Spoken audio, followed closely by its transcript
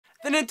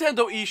A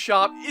Nintendo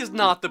eShop is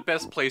not the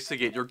best place to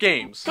get your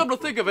games. Come to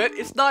think of it,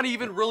 it's not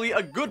even really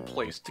a good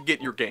place to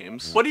get your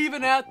games. But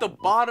even at the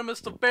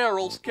bottomest of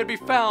barrels can be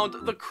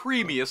found the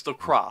creamiest of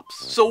crops.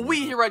 So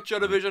we here at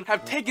Jedivision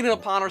have taken it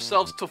upon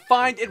ourselves to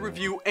find and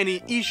review any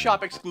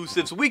eShop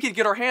exclusives we could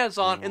get our hands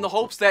on in the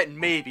hopes that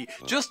maybe,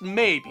 just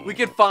maybe, we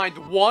could find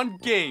one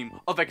game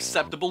of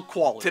acceptable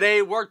quality.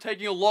 Today we're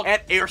taking a look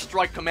at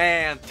AirStrike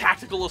Command,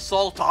 Tactical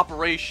Assault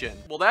Operation.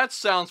 Well, that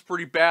sounds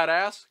pretty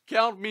badass.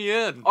 Count me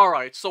in.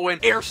 Alright, so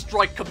in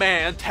AirStrike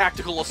Command,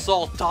 Tactical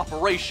Assault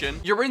Operation,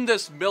 you're in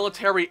this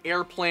military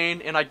airplane,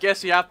 and I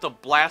guess you have to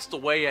blast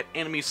away at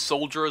enemy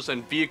soldiers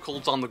and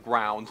vehicles on the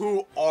ground.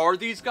 Who are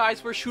these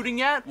guys we're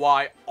shooting at?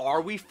 Why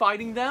are we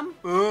fighting them?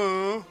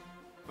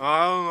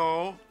 I don't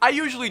know. I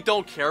usually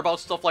don't care about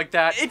stuff like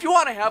that. If you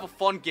want to have a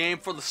fun game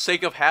for the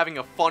sake of having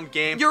a fun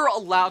game, you're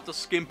allowed to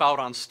skimp out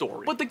on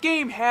story. But the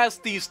game has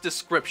these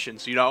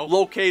descriptions, you know?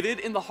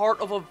 Located in the heart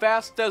of a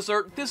vast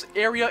desert, this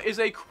area is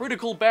a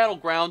critical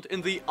battleground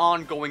in the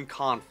ongoing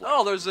conflict.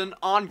 Oh, there's an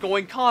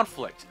ongoing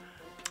conflict.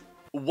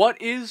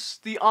 What is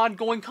the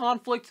ongoing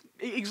conflict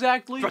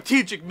exactly?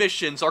 Strategic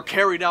missions are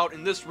carried out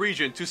in this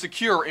region to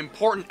secure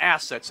important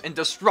assets and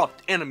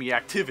disrupt enemy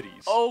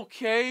activities.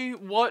 Okay,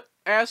 what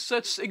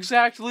assets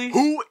exactly?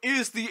 Who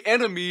is the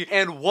enemy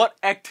and what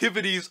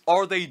activities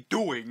are they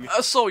doing?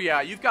 So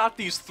yeah, you've got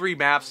these three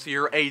maps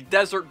here: a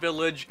desert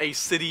village, a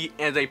city,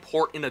 and a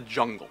port in a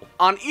jungle.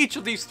 On each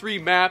of these three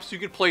maps, you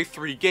can play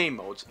three game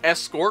modes.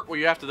 Escort, where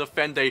you have to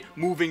defend a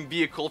moving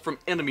vehicle from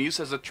enemies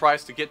as it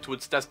tries to get to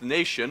its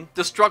destination.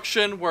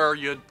 Destruction, where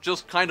you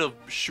just kind of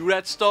shoot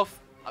at stuff,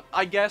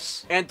 I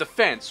guess. And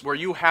defense, where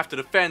you have to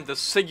defend the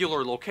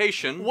singular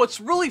location.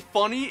 What's really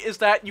funny is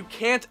that you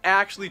can't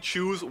actually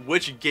choose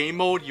which game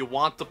mode you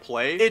want to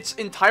play. It's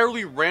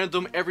entirely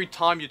random every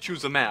time you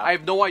choose a map. I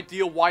have no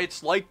idea why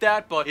it's like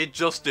that, but it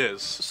just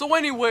is. So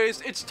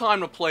anyways, it's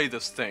time to play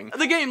this thing.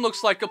 The game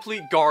looks like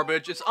complete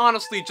garbage. It's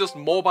honestly just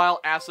mobile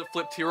asset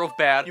flip tier of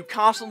bad. You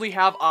constantly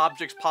have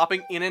objects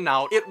popping in and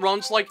out. It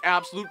runs like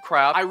absolute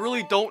crap. I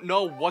really don't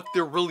know what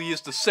there really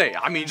is to say.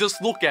 I mean,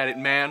 just look at it,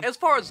 man. As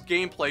far as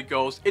gameplay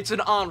goes, it's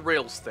an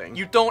on-rails thing.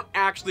 You don't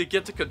actually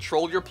get to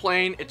control your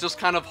plane, it just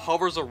kind of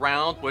hovers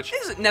around, which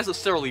isn't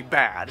necessarily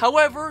bad.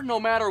 However, no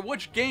matter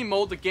which game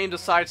mode the game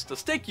decides to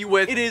stick you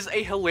with, it is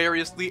a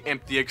hilariously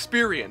empty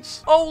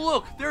experience. Oh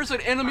look, there's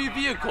an enemy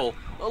vehicle.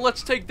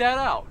 Let's take that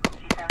out.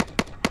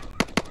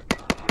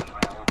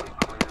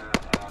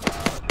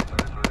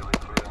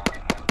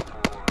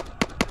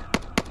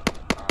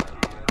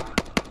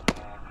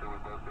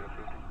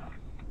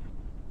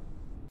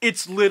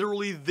 It's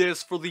literally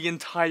this for the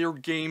entire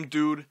game,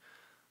 dude.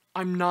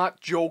 I'm not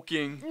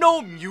joking.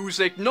 No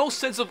music, no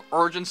sense of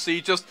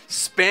urgency, just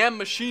spam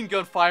machine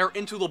gun fire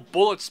into the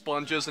bullet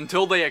sponges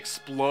until they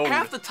explode.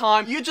 Half the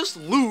time, you just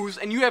lose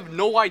and you have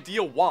no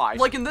idea why.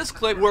 Like in this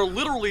clip, we're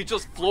literally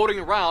just floating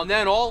around,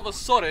 then all of a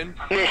sudden,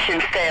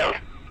 mission failed.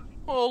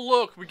 Oh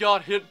look, we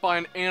got hit by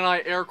an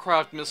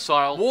anti-aircraft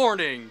missile.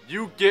 Warning,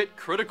 you get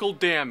critical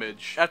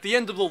damage. At the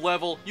end of the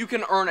level, you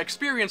can earn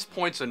experience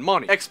points and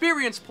money.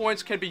 Experience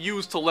points can be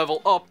used to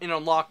level up and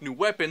unlock new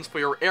weapons for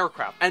your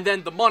aircraft, and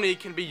then the money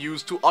can be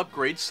used to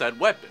upgrade said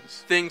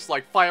weapons. Things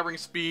like firing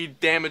speed,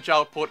 damage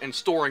output, and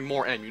storing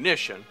more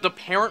ammunition.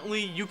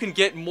 Apparently, you can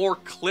get more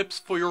clips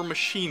for your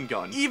machine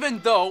gun. Even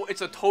though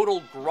it's a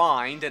total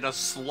grind and a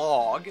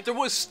slog, there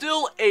was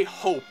still a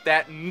hope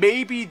that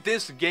maybe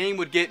this game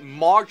would get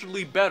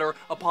marginally better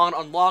upon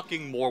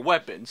unlocking more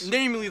weapons.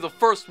 Namely, the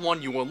first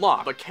one you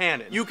unlock, the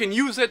cannon. You can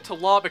use it to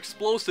lob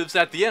explosives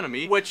at the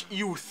enemy, which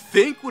you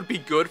think would be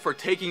good for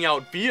taking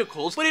out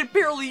vehicles, but it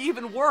barely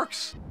even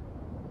works.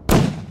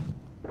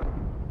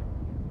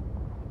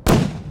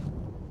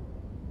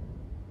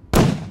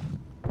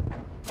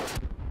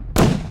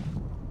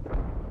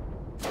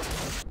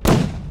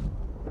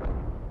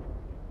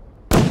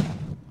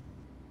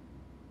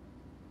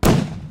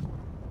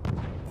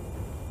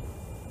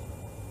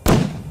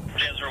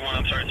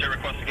 I'm sorry, sir,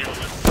 request again.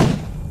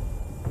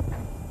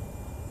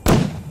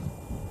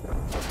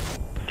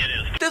 It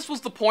is. This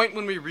was the point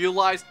when we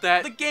realized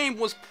that the game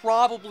was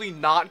probably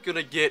not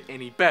gonna get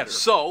any better.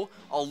 So,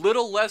 a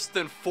little less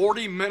than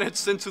 40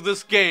 minutes into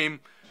this game,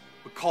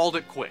 we called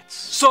it quits.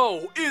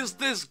 So, is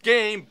this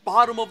game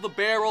bottom of the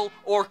barrel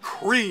or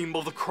cream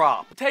of the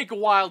crop? Take a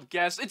wild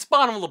guess, it's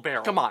bottom of the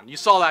barrel. Come on, you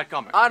saw that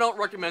coming. I don't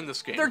recommend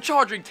this game. They're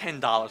charging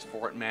 $10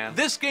 for it, man.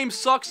 This game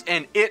sucks,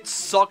 and it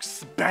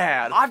sucks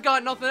bad. I've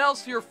got nothing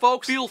else here,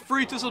 folks. Feel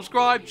free to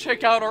subscribe,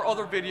 check out our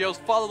other videos,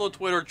 follow the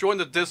Twitter, join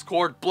the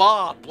Discord,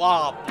 blah,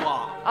 blah,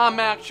 blah. I'm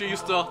Max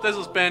This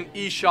has been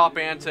eShop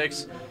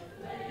Antics.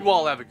 You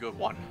all have a good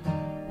one.